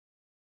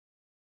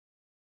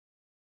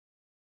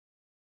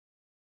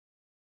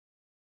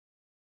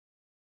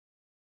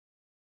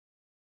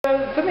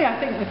So for me, I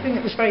think the thing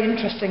that was very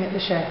interesting at the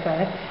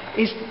Sharefair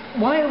is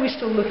why are we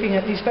still looking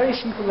at these very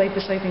simple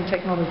labour-saving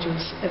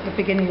technologies at the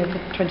beginning of the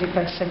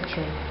 21st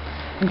century?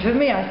 And for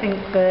me, I think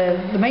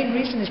the main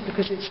reason is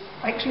because it's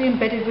actually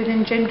embedded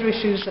within gender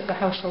issues at the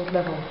household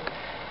level.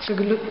 So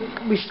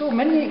we saw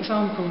many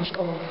examples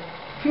of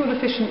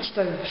fuel-efficient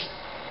stoves,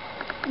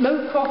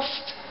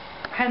 low-cost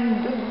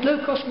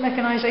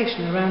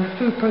mechanisation around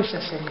food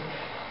processing,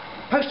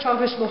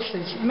 post-harvest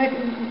losses,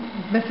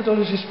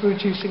 methodologies for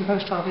reducing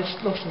post-harvest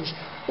losses,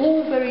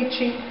 all very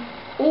cheap,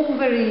 all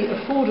very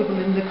affordable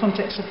in the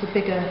context of the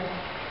bigger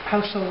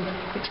household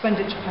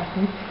expenditure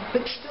pattern,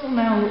 but still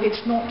now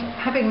it's not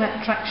having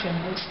that traction,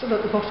 it's still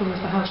at the bottom of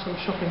the household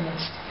shopping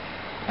list.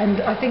 And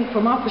I think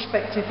from our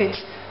perspective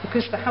it's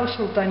because the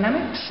household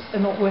dynamics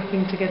are not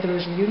working together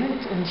as a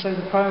unit, and so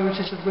the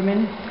priorities of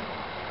women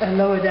are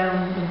lower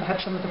down than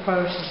perhaps some of the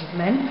priorities of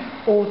men,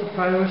 or the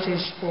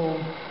priorities for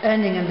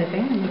earning a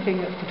living and looking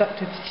at the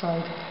productive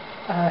side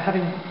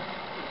having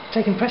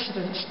taken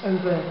precedence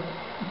over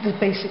the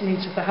basic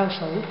needs of the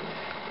household.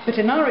 But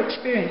in our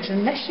experience,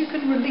 unless you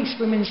can release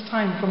women's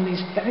time from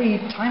these very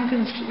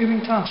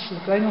time-consuming tasks of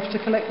going off to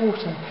collect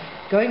water,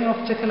 going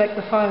off to collect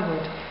the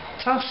firewood,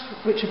 tasks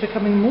which are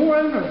becoming more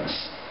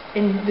onerous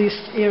in this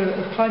era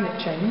of climate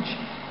change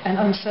and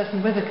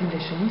uncertain weather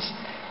conditions,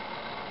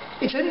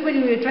 it's only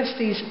when we address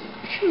these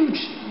huge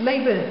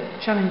labour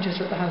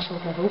challenges at the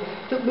household level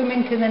that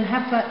women can then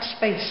have that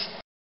space